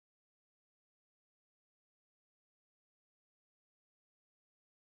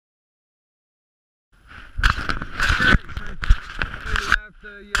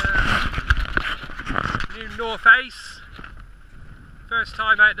new North Ace. First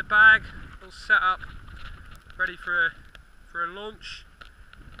time out the bag, all set up, ready for a launch.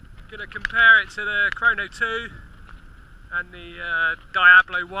 Gonna compare it to the Chrono 2 and the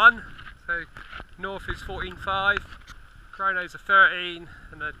Diablo 1. So North is 14.5, Chrono's a 13,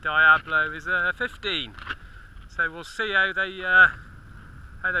 and the Diablo is a 15. So we'll see how they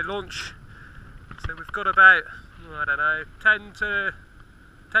launch. So we've got about, I don't know, 10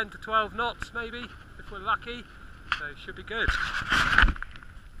 to 12 knots maybe, if we're lucky. So it should be good.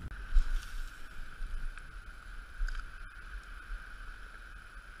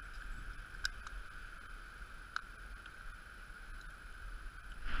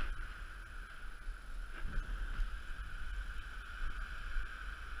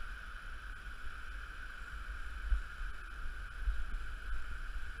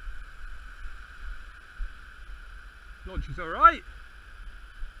 Launch is alright.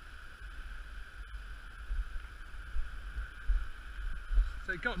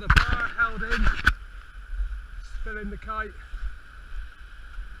 So got the bar held in, spilling the kite.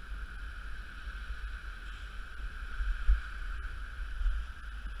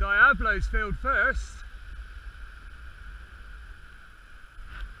 Diablo's filled first.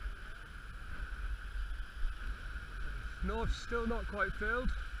 North's still not quite filled.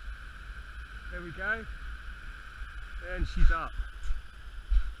 There we go. And she's up.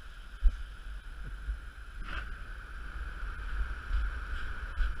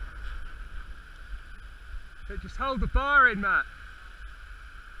 So just hold the bar in, Matt.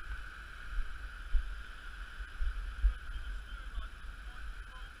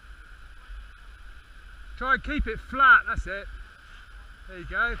 Try and keep it flat, that's it. There you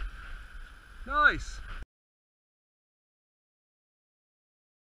go. Nice.